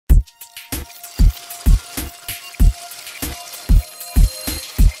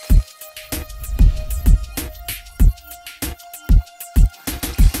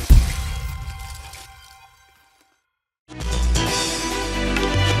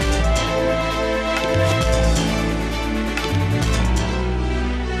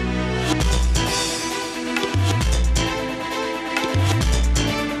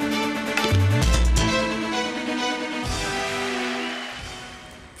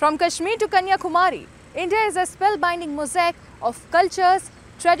From Kashmir to Kanyakumari, India is a spellbinding mosaic of cultures,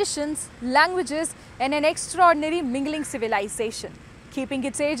 traditions, languages and an extraordinary mingling civilization. Keeping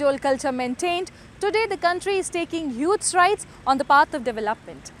its age-old culture maintained, today the country is taking huge strides on the path of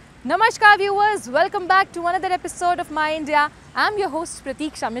development. Namaskar viewers, welcome back to another episode of My India. I'm your host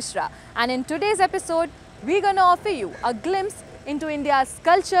Pratiksha Mishra, and in today's episode, we're going to offer you a glimpse into India's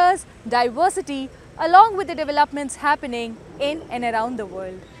cultures, diversity, along with the developments happening in and around the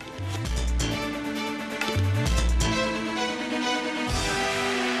world.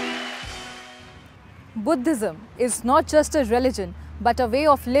 Buddhism is not just a religion, but a way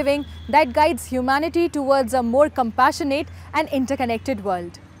of living that guides humanity towards a more compassionate and interconnected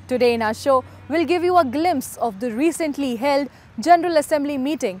world. Today in our show, we'll give you a glimpse of the recently held General Assembly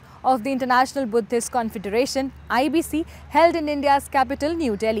meeting of the International Buddhist Confederation (IBC) held in India's capital,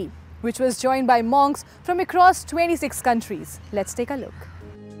 New Delhi, which was joined by monks from across 26 countries. Let's take a look.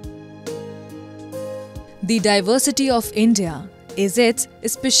 The diversity of India is its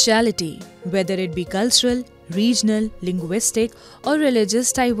speciality, whether it be cultural, regional, linguistic or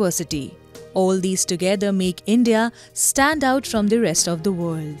religious diversity. All these together make India stand out from the rest of the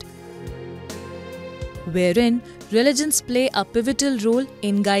world, wherein religions play a pivotal role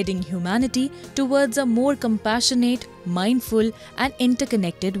in guiding humanity towards a more compassionate, mindful and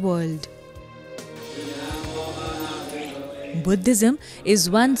interconnected world. Buddhism is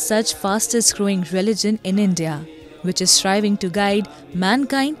one such fastest growing religion in India, which is striving to guide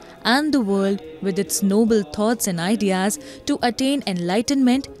mankind and the world with its noble thoughts and ideas to attain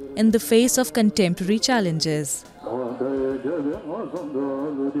enlightenment in the face of contemporary challenges.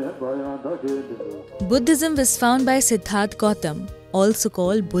 Buddhism was founded by Siddhartha Gautam, also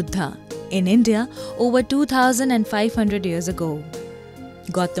called Buddha, in India over 2500 years ago.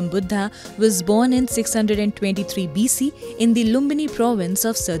 Gautam Buddha was born in 623 BC in the Lumbini province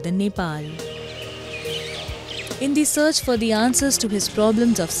of southern Nepal. In the search for the answers to his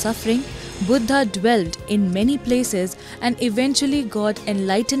problems of suffering, Buddha dwelled in many places and eventually got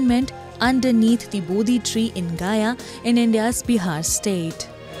enlightenment underneath the Bodhi tree in Gaya in India's Bihar state.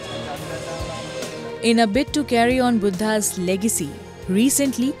 In a bid to carry on Buddha's legacy,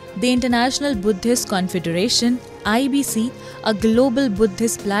 recently the International Buddhist Confederation (IBC), a global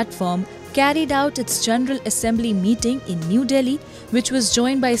Buddhist platform, carried out its General Assembly meeting in New Delhi, which was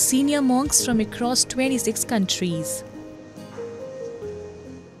joined by senior monks from across 26 countries.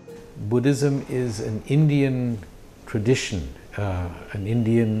 Buddhism is an Indian tradition, an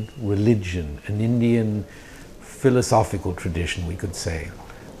Indian religion, an Indian philosophical tradition, we could say.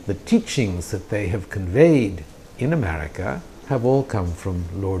 The teachings that they have conveyed in America have all come from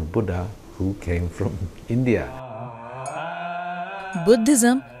Lord Buddha, who came from India.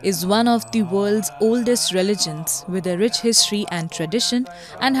 Buddhism is one of the world's oldest religions with a rich history and tradition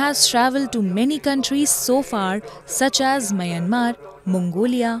and has travelled to many countries so far, such as Myanmar,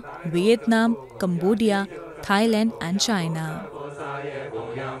 Mongolia, Vietnam, Cambodia, Thailand and China.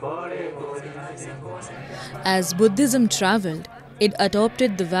 As Buddhism travelled, it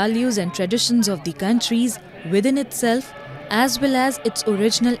adopted the values and traditions of the countries within itself as well as its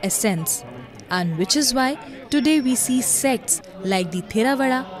original essence, and which is why today we see sects like the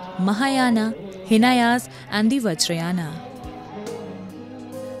Theravada, Mahayana, Hinayas and the Vajrayana.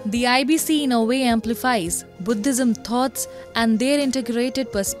 The IBC in a way amplifies Buddhism thoughts and their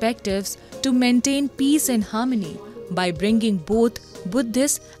integrated perspectives to maintain peace and harmony by bringing both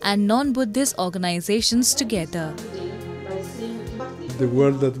Buddhist and non-Buddhist organizations together. The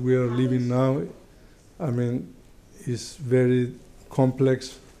world that we are living now, is very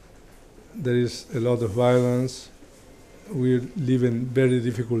complex. There is a lot of violence. We live in very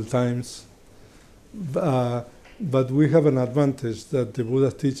difficult times. But we have an advantage that the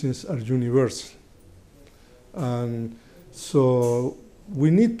Buddha's teachings are universal. And so we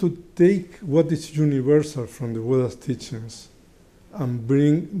need to take what is universal from the Buddha's teachings and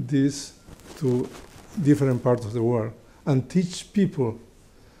bring this to different parts of the world and teach people.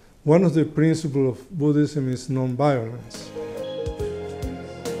 One of the principles of Buddhism is non-violence.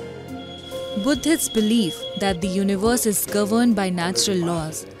 Buddhists believe that the universe is governed by natural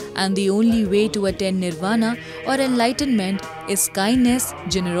laws and the only way to attain nirvana or enlightenment is kindness,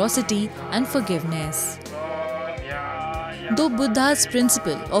 generosity and forgiveness. Though Buddha's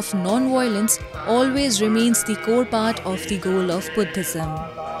principle of non-violence always remains the core part of the goal of Buddhism.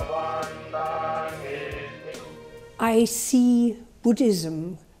 I see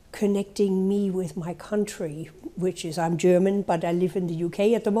Buddhism connecting me with my country, which is, I'm German, but I live in the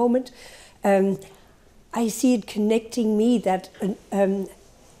UK at the moment. I see it connecting me that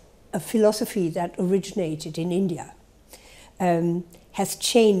a philosophy that originated in India. has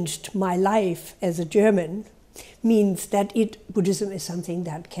changed my life as a German means that Buddhism is something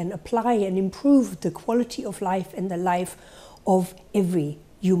that can apply and improve the quality of life and the life of every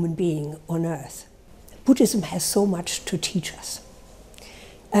human being on earth. Buddhism has so much to teach us.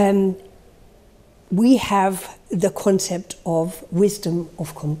 We have the concept of wisdom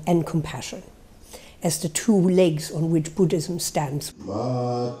and compassion as the two legs on which Buddhism stands.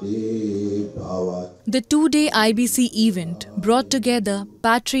 The two-day IBC event brought together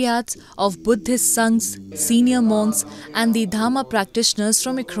patriarchs of Buddhist sanghs, senior monks and the Dhamma practitioners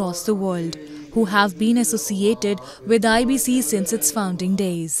from across the world who have been associated with IBC since its founding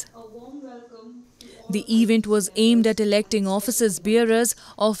days. The event was aimed at electing offices bearers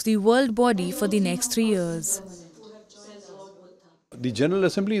of the world body for the next 3 years. The General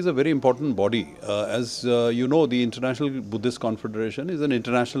Assembly is a very important body. As you know, the International Buddhist Confederation is an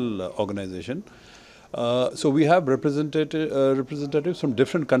international organization. So we have representatives from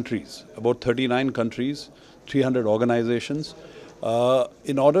different countries, about 39 countries, 300 organizations,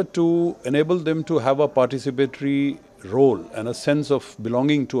 in order to enable them to have a participatory role and a sense of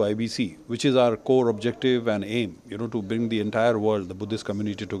belonging to IBC, which is our core objective and aim, to bring the entire world, the Buddhist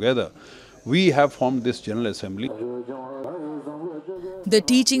community together. We have formed this General Assembly. The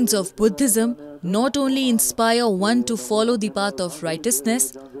teachings of Buddhism not only inspire one to follow the path of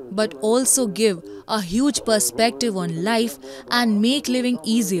righteousness, but also give a huge perspective on life and make living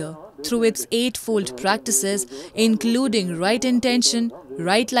easier through its eightfold practices, including right intention,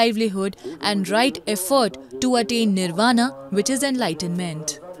 right livelihood, and right effort to attain nirvana, which is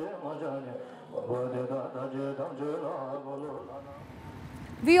enlightenment.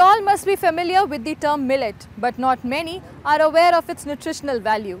 We all must be familiar with the term millet, but not many are aware of its nutritional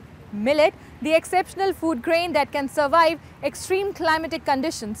value. Millet, the exceptional food grain that can survive extreme climatic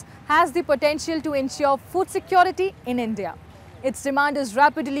conditions, has the potential to ensure food security in India. Its demand is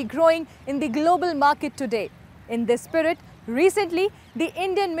rapidly growing in the global market today. In this spirit, recently, the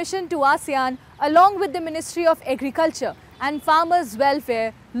Indian mission to ASEAN, along with the Ministry of Agriculture and Farmers'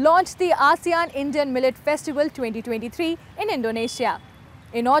 Welfare, launched the ASEAN Indian Millet Festival 2023 in Indonesia,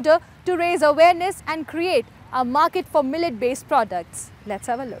 in order to raise awareness and create a market for millet-based products. Let's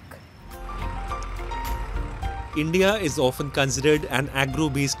have a look. India is often considered an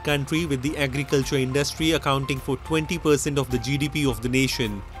agro-based country, with the agriculture industry accounting for 20% of the GDP of the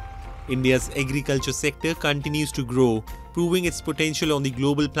nation. India's agriculture sector continues to grow, proving its potential on the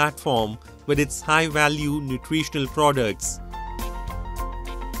global platform with its high-value nutritional products.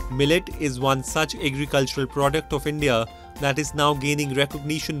 Millet is one such agricultural product of India that is now gaining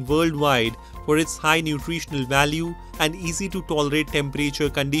recognition worldwide for its high nutritional value and easy to tolerate temperature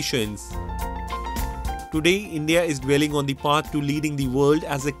conditions. Today, India is dwelling on the path to leading the world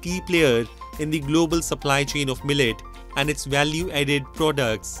as a key player in the global supply chain of millet and its value-added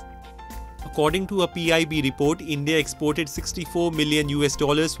products. According to a PIB report, India exported $64 million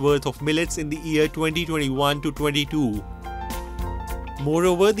worth of millets in the year 2021 to 22.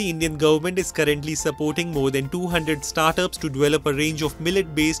 Moreover, the Indian government is currently supporting more than 200 startups to develop a range of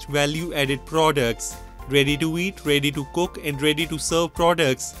millet-based value-added products, ready-to-eat, ready-to-cook and ready-to-serve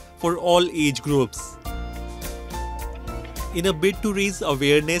products for all age groups. In a bid to raise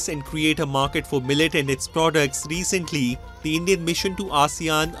awareness and create a market for millet and its products, recently, the Indian mission to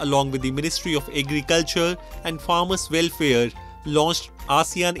ASEAN, along with the Ministry of Agriculture and Farmers' Welfare, launched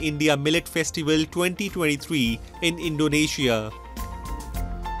ASEAN India Millet Festival 2023 in Indonesia.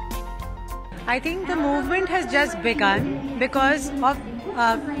 I think the movement has just begun because of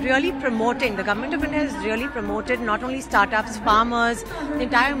really promoting, the government of India has really promoted not only startups, farmers, the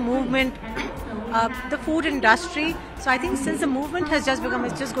entire movement, the food industry. So I think since the movement has just begun,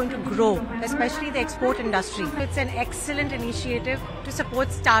 it's just going to grow, especially the export industry. It's an excellent initiative to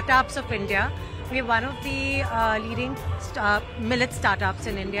support startups of India. We are one of the leading millet startups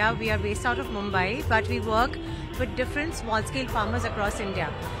in India. We are based out of Mumbai, but we work with different small-scale farmers across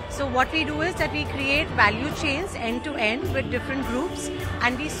India. So what we do is that we create value chains end-to-end with different groups,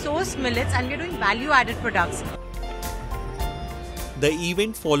 and we source millets and we're doing value-added products. The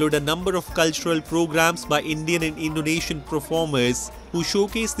event followed a number of cultural programs by Indian and Indonesian performers who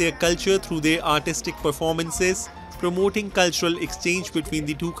showcased their culture through their artistic performances, promoting cultural exchange between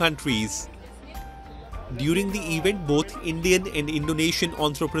the two countries. During the event, both Indian and Indonesian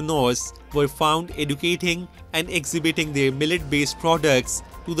entrepreneurs were found educating and exhibiting their millet-based products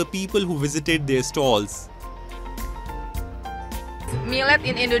to the people who visited their stalls. Millet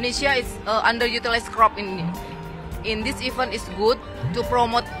in Indonesia is underutilized crop in this event is good to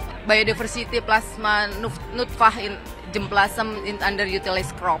promote biodiversity plasma nutfah in germplasm in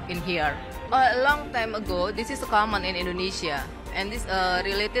underutilized crop in here. A long time ago, this is common in Indonesia. and this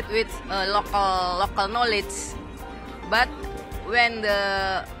related with local knowledge. But when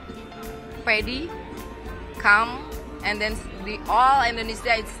the paddy come, and then all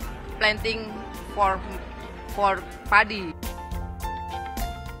Indonesia is planting for paddy.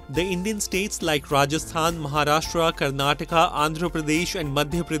 The Indian states like Rajasthan, Maharashtra, Karnataka, Andhra Pradesh and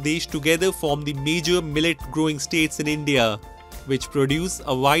Madhya Pradesh together form the major millet growing states in India, which produce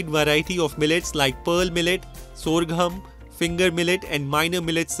a wide variety of millets like pearl millet, sorghum, finger millet and minor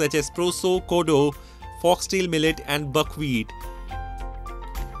millets such as proso, kodo, foxtail millet and buckwheat.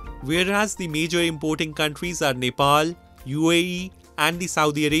 Whereas the major importing countries are Nepal, UAE and the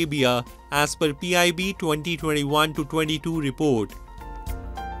Saudi Arabia as per PIB 2021-22 report.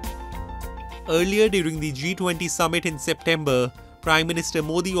 Earlier during the G20 summit in September, Prime Minister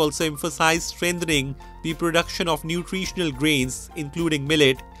Modi also emphasized strengthening the production of nutritional grains, including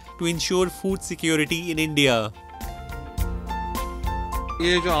millet, to ensure food security in India.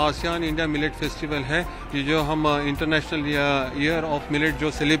 ये जो ASEAN India millet festival है, ये जो हम international year of millet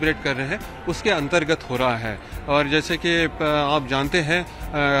जो celebrate कर रहे हैं उसके अंतर्गत हो रहा है। और जैसे कि आप जानते हैं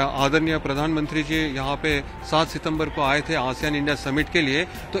आदरणीय प्रधानमंत्री जी यहाँ पे 7 सितंबर को आए थे आसियान इंडिया समिट के लिए,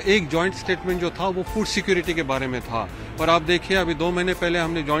 तो एक जॉइंट स्टेटमेंट जो था वो फूड सिक्योरिटी के बारे में था। और आप देखिए अभी 2 महीने पहले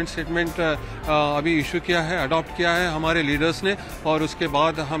हमने जॉइंट स्टेटमेंट अभी इशू किया है, अडॉप्ट किया है हमारे लीडर्स ने, और उसके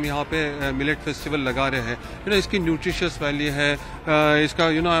बाद हम यहाँ पे मिलेट फेस्टिवल लगा रहे हैं। इसकी न्यूट्रिशियस वैल्यू है, इसका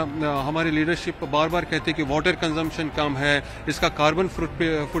हमारी लीडरशिप बार बार कहते हैं कि वाटर कंजम्पशन कम है, इसका कार्बन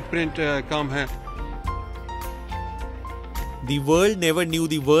फुटप्रिंट कम है। The world never knew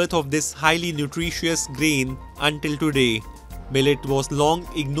the worth of this highly nutritious grain until today. Millet was long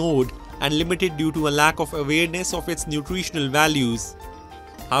ignored and limited due to a lack of awareness of its nutritional values.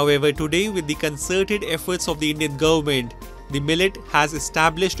 However, today with the concerted efforts of the Indian government, the millet has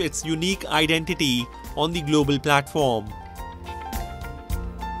established its unique identity on the global platform.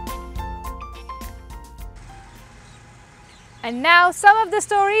 And now some of the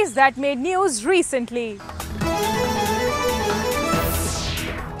stories that made news recently.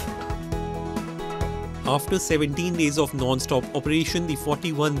 After 17 days of non-stop operation, the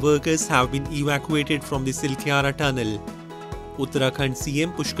 41 workers have been evacuated from the Silkyara tunnel. Uttarakhand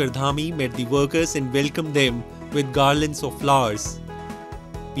CM Pushkar Dhami met the workers and welcomed them with garlands of flowers.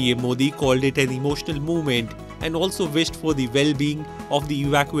 PM Modi called it an emotional moment and also wished for the well-being of the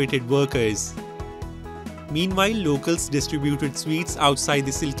evacuated workers. Meanwhile, locals distributed sweets outside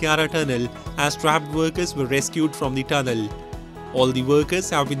the Silkyara tunnel as trapped workers were rescued from the tunnel. All the workers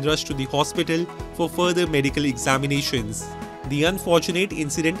have been rushed to the hospital for further medical examinations. The unfortunate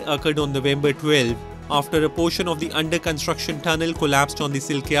incident occurred on November 12 after a portion of the under-construction tunnel collapsed on the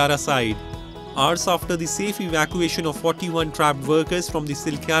Silkyara side. Hours after the safe evacuation of 41 trapped workers from the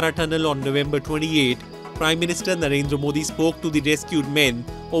Silkyara tunnel on November 28, Prime Minister Narendra Modi spoke to the rescued men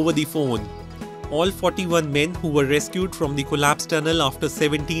over the phone. All 41 men who were rescued from the collapsed tunnel after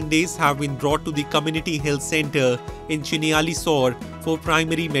 17 days have been brought to the Community Health Center in Chiniali-Sor for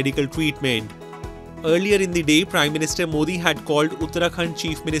primary medical treatment. Earlier in the day, Prime Minister Modi had called Uttarakhand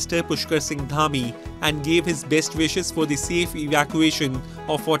Chief Minister Pushkar Singh Dhami and gave his best wishes for the safe evacuation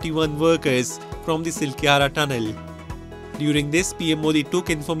of 41 workers from the Silkyara tunnel. During this, PM Modi took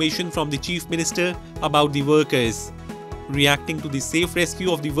information from the Chief Minister about the workers. Reacting to the safe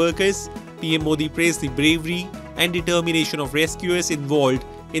rescue of the workers, PM Modi praised the bravery and determination of rescuers involved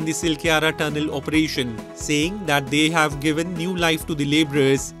in the Silkyara tunnel operation, saying that they have given new life to the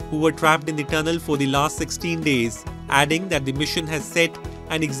labourers who were trapped in the tunnel for the last 16 days, adding that the mission has set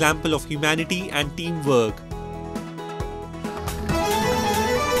an example of humanity and teamwork.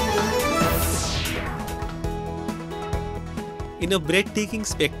 In a breathtaking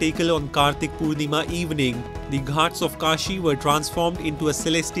spectacle on Kartik Purnima evening, the ghats of Kashi were transformed into a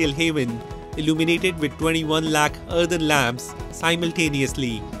celestial haven, illuminated with 21 lakh earthen lamps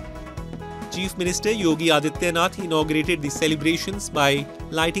simultaneously. Chief Minister Yogi Adityanath inaugurated the celebrations by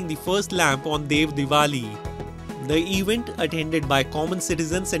lighting the first lamp on Dev Diwali. The event, attended by common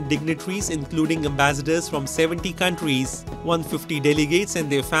citizens and dignitaries including ambassadors from 70 countries, 150 delegates and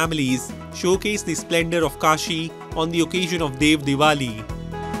their families, showcased the splendor of Kashi on the occasion of Dev Diwali.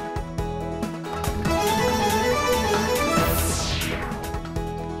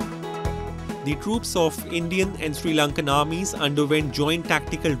 The troops of Indian and Sri Lankan armies underwent joint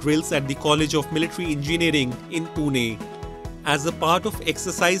tactical drills at the College of Military Engineering in Pune. As a part of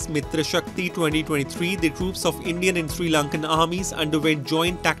exercise Mitra Shakti 2023, the troops of Indian and Sri Lankan armies underwent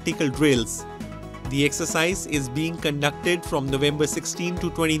joint tactical drills. The exercise is being conducted from November 16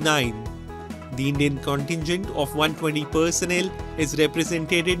 to 29. The Indian contingent of 120 personnel is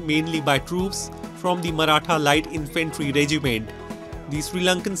represented mainly by troops from the Maratha Light Infantry Regiment, The Sri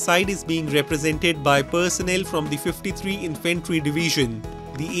Lankan side is being represented by personnel from the 53 Infantry Division.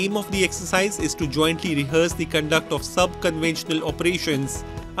 The aim of the exercise is to jointly rehearse the conduct of sub-conventional operations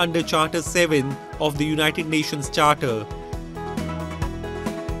under Charter 7 of the United Nations Charter.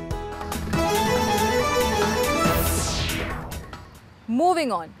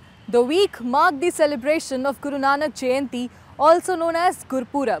 Moving on, the week marked the celebration of Guru Nanak Jayanti, also known as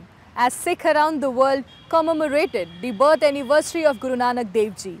Gurpurab, as Sikh around the world commemorated the birth anniversary of Guru Nanak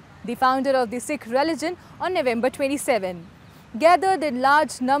Dev Ji, the founder of the Sikh religion, on November 27. Gathered in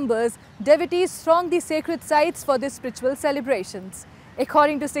large numbers, devotees thronged the sacred sites for these spiritual celebrations.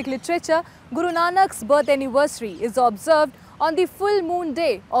 According to Sikh literature, Guru Nanak's birth anniversary is observed on the full moon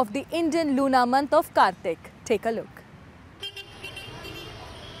day of the Indian lunar month of Kartik. Take a look.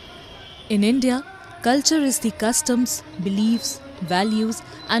 In India, culture is the customs, beliefs, values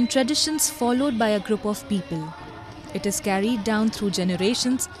and traditions followed by a group of people. It is carried down through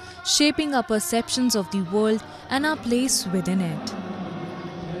generations, shaping our perceptions of the world and our place within it.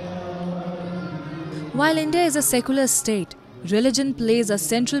 While India is a secular state, religion plays a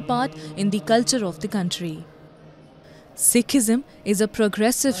central part in the culture of the country. Sikhism is a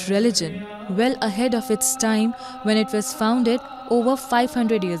progressive religion well ahead of its time when it was founded over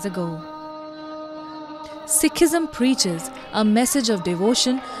 500 years ago. Sikhism preaches a message of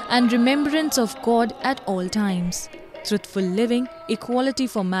devotion and remembrance of God at all times, truthful living, equality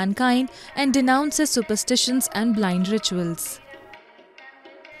for mankind, and denounces superstitions and blind rituals.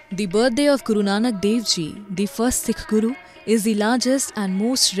 The birthday of Guru Nanak Dev Ji, the first Sikh Guru, is the largest and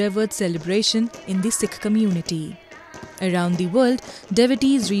most revered celebration in the Sikh community. Around the world,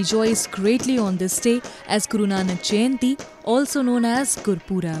 devotees rejoice greatly on this day as Guru Nanak Jayanti, also known as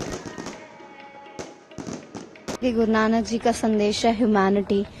Gurpurab. कि गुरु नानक जी का संदेश है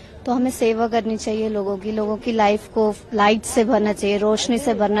humanity, तो हमें सेवा करनी चाहिए लोगों की लाइफ को लाइट से भरना चाहिए, रोशनी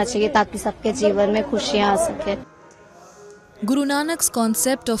से भरना चाहिए ताकि सबके जीवन में खुशियां आ सके. Guru Nanak's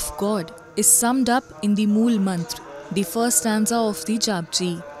concept of God is summed up in the Mool Mantra, the first stanza of the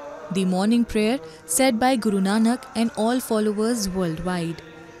Japji, the morning prayer said by Guru Nanak and all followers worldwide.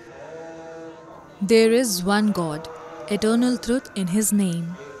 There is one God, eternal truth in His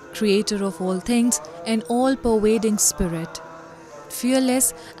name, Creator of all things and all-pervading Spirit,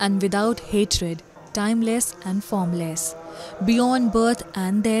 fearless and without hatred, timeless and formless, beyond birth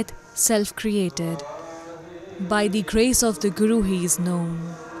and death, self-created. By the grace of the Guru he is known.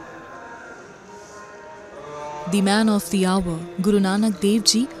 The man of the hour, Guru Nanak Dev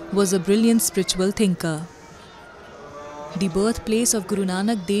Ji, was a brilliant spiritual thinker. The birthplace of Guru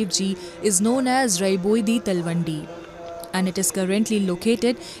Nanak Dev Ji is known as Raiboi di Talwandi, and it is currently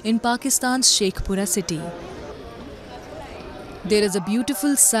located in Pakistan's Sheikhpura city. There is a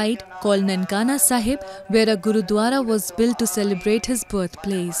beautiful site called Nankana Sahib where a Gurudwara was built to celebrate his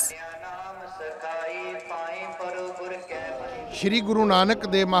birthplace. Shri Guru Nanak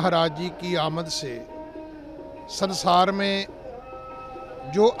Dev महाराज जी की आमद से संसार में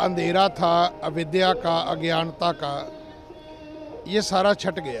जो अंधेरा था, अविद्या का, अज्ञानता का, ये सारा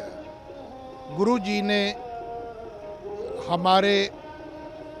छट गया. गुरु जी ने हमारे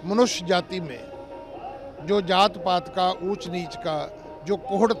मनुष्य जाति में जो जात पात का, ऊंच नीच का जो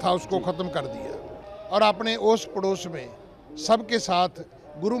कोहड़ था उसको ख़त्म कर दिया और अपने ओस पड़ोस में सबके साथ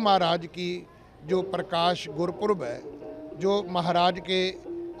गुरु महाराज की जो प्रकाश गुरपुरब है, जो महाराज के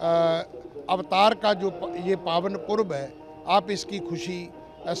अवतार का जो ये पावन पुरब है, आप इसकी खुशी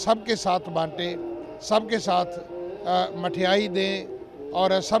सबके साथ बांटें, सबके साथ मठियाई दें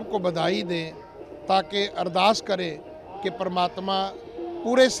और सबको बधाई दें, ताकि अरदास करें कि परमात्मा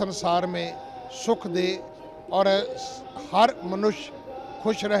पूरे संसार में सुख दे और हर मनुष्य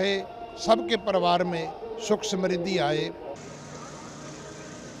खुश रहे, सबके परिवार में सुख समृद्धि आए.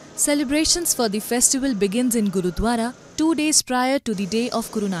 Celebrations for the festival begins in Gurudwara 2 days prior to the day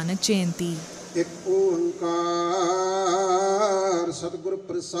of Guru Nanak Jayanti.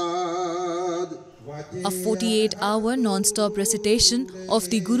 A 48-hour non-stop recitation of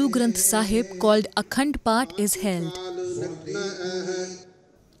the Guru Granth Sahib called Akhand Path is held.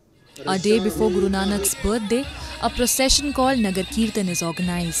 A day before Guru Nanak's birthday, a procession called Nagar Kirtan is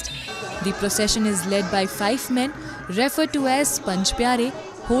organized. The procession is led by 5 men referred to as Panch Pyare,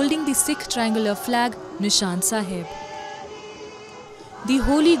 holding the Sikh triangular flag Nishan Sahib. The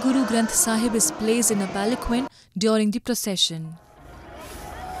holy Guru Granth Sahib is placed in a palanquin during the procession.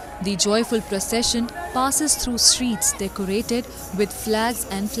 The joyful procession passes through streets decorated with flags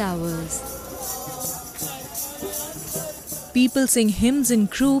and flowers. People sing hymns in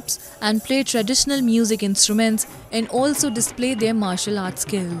groups and play traditional music instruments and also display their martial arts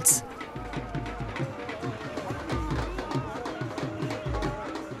skills.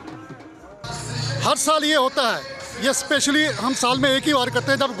 हर साल ये होता है, ये specially हम साल में एक ही बार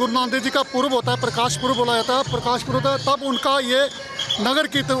करते हैं जब गुरु नानक देव जी का पूर्व होता है, प्रकाश पूर्व बोला जाता है, प्रकाश पूर्व होता है, तब उनका ये नगर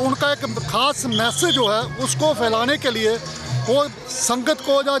कीर्तन, उनका एक खास मैसेज जो है उसको फैलाने के लिए, वो संगत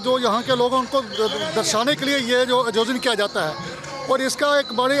को या जो यहाँ के लोग हैं उनको दर्शाने के लिए ये जो आयोजन किया जाता है। और इसका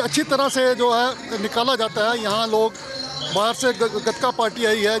एक बड़ी अच्छी तरह से जो है निकाला जाता है। यहाँ लोग बाहर से गतका पार्टी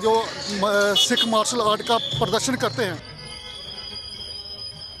आई है जो सिख मार्शल आर्ट का प्रदर्शन करते हैं।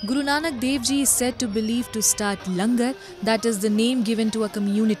 Guru Nanak Dev Ji is said to believe to start langar, that is the name given to a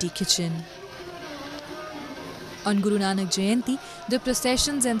community kitchen. On Guru Nanak Jayanti, the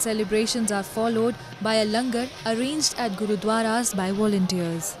processions and celebrations are followed by a langar arranged at Gurudwaras by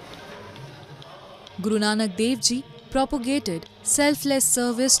volunteers. Guru Nanak Dev Ji propagated selfless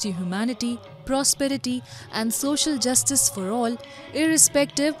service to humanity, prosperity and social justice for all,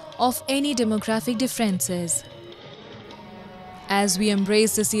 irrespective of any demographic differences. As we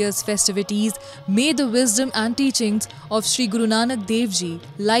embrace this year's festivities, may the wisdom and teachings of Sri Guru Nanak Dev Ji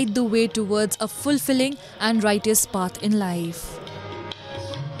light the way towards a fulfilling and righteous path in life.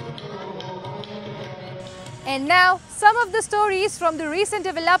 And now, some of the stories from the recent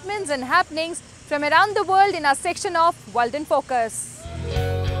developments and happenings from around the world in our section of World in Focus.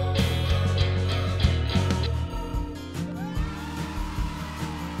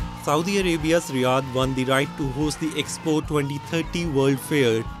 Saudi Arabia's Riyadh won the right to host the Expo 2030 World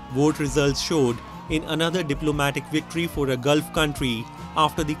Fair, vote results showed, in another diplomatic victory for a Gulf country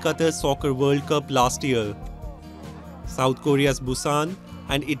after the Qatar Soccer World Cup last year. South Korea's Busan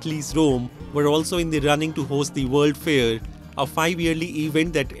and Italy's Rome were also in the running to host the World Fair, a 5-yearly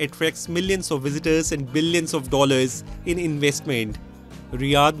event that attracts millions of visitors and billions of dollars in investment.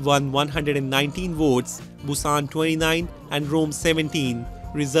 Riyadh won 119 votes, Busan 29 and Rome 17.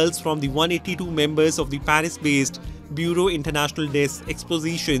 Results from the 182 members of the Paris-based Bureau International des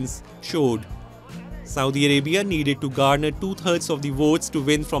Expositions showed. Saudi Arabia needed to garner 2/3 of the votes to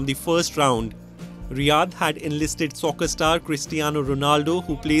win from the first round. Riyadh had enlisted soccer star Cristiano Ronaldo,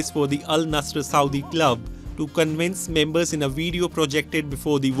 who plays for the Al Nassr Saudi club, to convince members in a video projected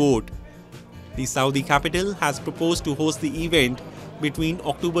before the vote. The Saudi capital has proposed to host the event between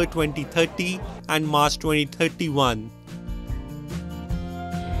October 2030 and March 2031.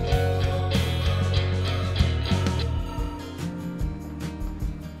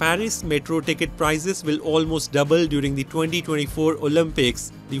 Paris metro ticket prices will almost double during the 2024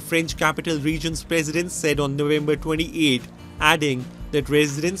 Olympics, the French capital region's president said on November 28, adding that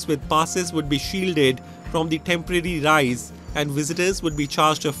residents with passes would be shielded from the temporary rise and visitors would be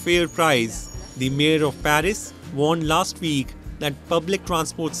charged a fair price. The mayor of Paris warned last week that public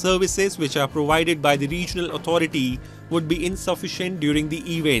transport services which are provided by the regional authority would be insufficient during the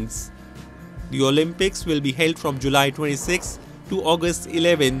events. The Olympics will be held from July 26 to August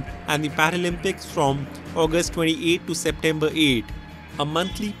 11 and the Paralympics from August 28 to September 8. A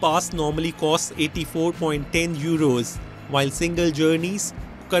monthly pass normally costs 84.10 euros, while single journeys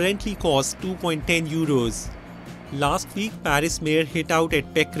currently cost 2.10 euros. Last week, Paris mayor hit out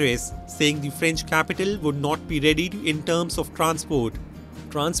at Pécresse, saying the French capital would not be ready in terms of transport.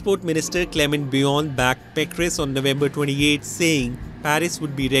 Transport Minister Clément Beaune backed Pécresse on November 28, saying Paris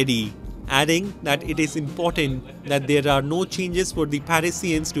would be ready, adding that it is important that there are no changes for the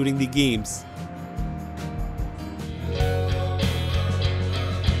Parisians during the Games.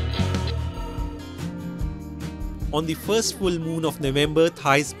 On the first full moon of November,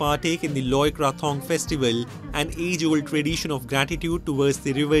 Thais partake in the Loy Krathong festival, an age-old tradition of gratitude towards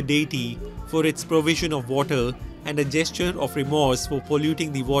the river deity for its provision of water and a gesture of remorse for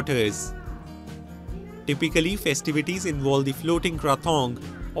polluting the waters. Typically, festivities involve the floating krathong,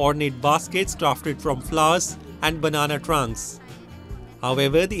 ornate baskets crafted from flowers and banana trunks.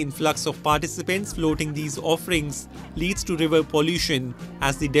 However, the influx of participants floating these offerings leads to river pollution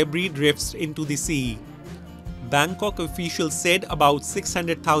as the debris drifts into the sea. Bangkok officials said about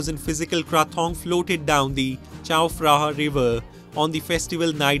 600,000 physical krathong floated down the Chao Phraya River on the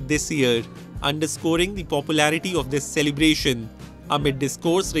festival night this year, underscoring the popularity of this celebration amid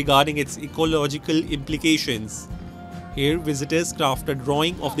discourse regarding its ecological implications. Here, visitors craft a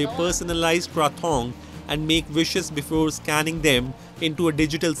drawing of their personalized krathong and make wishes before scanning them into a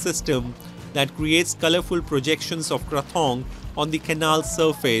digital system that creates colorful projections of krathong on the canal's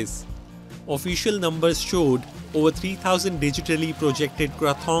surface. Official numbers showed over 3,000 digitally projected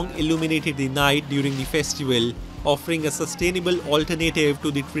krathong illuminated the night during the festival, offering a sustainable alternative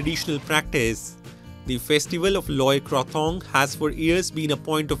to the traditional practice. The festival of Loy Krathong has for years been a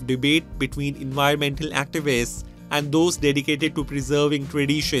point of debate between environmental activists and those dedicated to preserving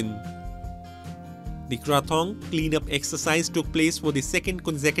tradition. The Krathong cleanup exercise took place for the second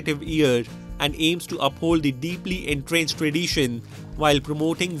consecutive year and aims to uphold the deeply entrenched tradition while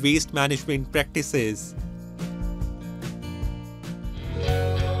promoting waste management practices.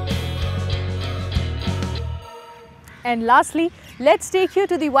 And lastly, let's take you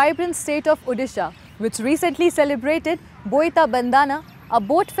to the vibrant state of Odisha, which recently celebrated Boita Bandana, a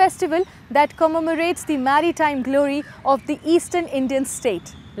boat festival that commemorates the maritime glory of the eastern Indian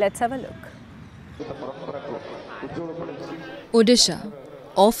state. Let's have a look. Odisha,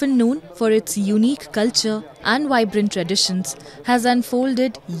 often known for its unique culture and vibrant traditions, has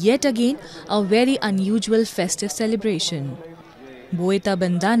unfolded yet again a very unusual festive celebration. Boita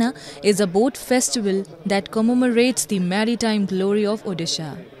Bandana is a boat festival that commemorates the maritime glory of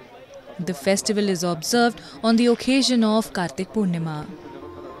Odisha. The festival is observed on the occasion of Kartik Purnima.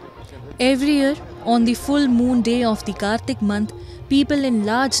 Every year, on the full moon day of the Kartik month, people in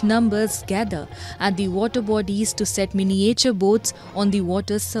large numbers gather at the water bodies to set miniature boats on the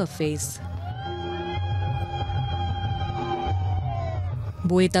water's surface.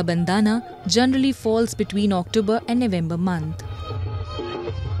 Boita Bandana generally falls between October and November month.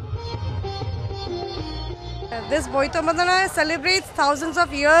 This Boita Bandana celebrates thousands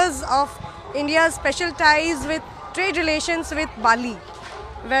of years of India's special ties with trade relations with Bali.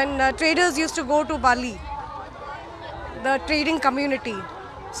 When traders used to go to Bali, the trading community.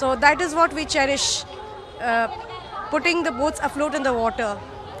 So that is what we cherish, putting the boats afloat in the water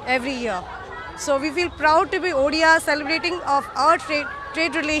every year. So we feel proud to be Odia, celebrating of our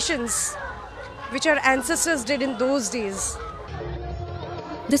trade relations, which our ancestors did in those days.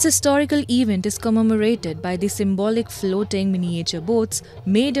 This historical event is commemorated by the symbolic floating miniature boats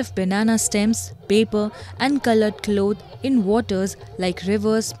made of banana stems, paper and colored cloth in waters like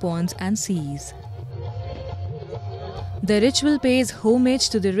rivers, ponds and seas. The ritual pays homage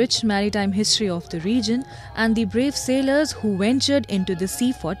to the rich maritime history of the region and the brave sailors who ventured into the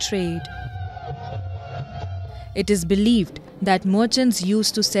sea for trade. It is believed that merchants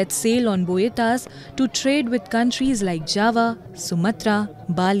used to set sail on boyatas to trade with countries like Java, Sumatra,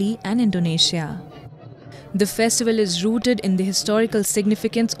 Bali and Indonesia. The festival is rooted in the historical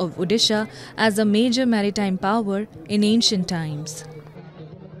significance of Odisha as a major maritime power in ancient times.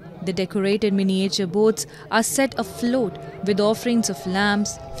 The decorated miniature boats are set afloat with offerings of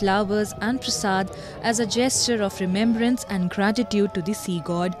lamps, flowers and prasad as a gesture of remembrance and gratitude to the sea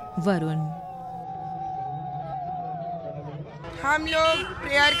god Varun. हम लोग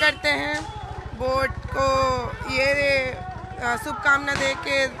prayer करते हैं, boat को ये शुभकामना दे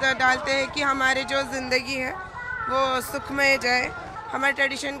के डालते हैं कि हमारे जो ज़िंदगी है वो सुखमय जाए. हमारे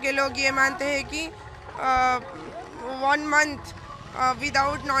ट्रेडिशन के लोग ये मानते हैं कि 1 month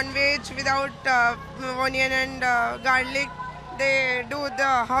without non-veg, without onion and garlic, they do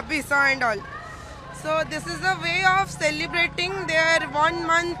the habisa and all. So this is a way of celebrating their 1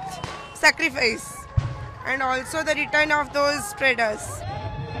 month sacrifice and also the return of those traders.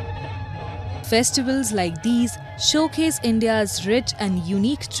 Festivals like these showcase India's rich and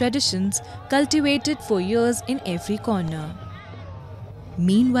unique traditions cultivated for years in every corner.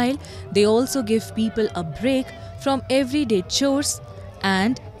 Meanwhile, they also give people a break from everyday chores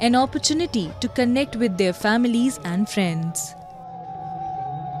and an opportunity to connect with their families and friends.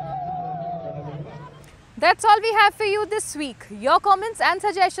 That's all we have for you this week. Your comments and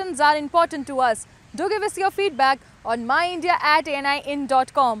suggestions are important to us. Do give us your feedback on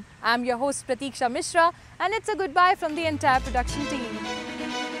myindia@anin.com. I'm your host Pratiksha Mishra and it's a goodbye from the entire production team.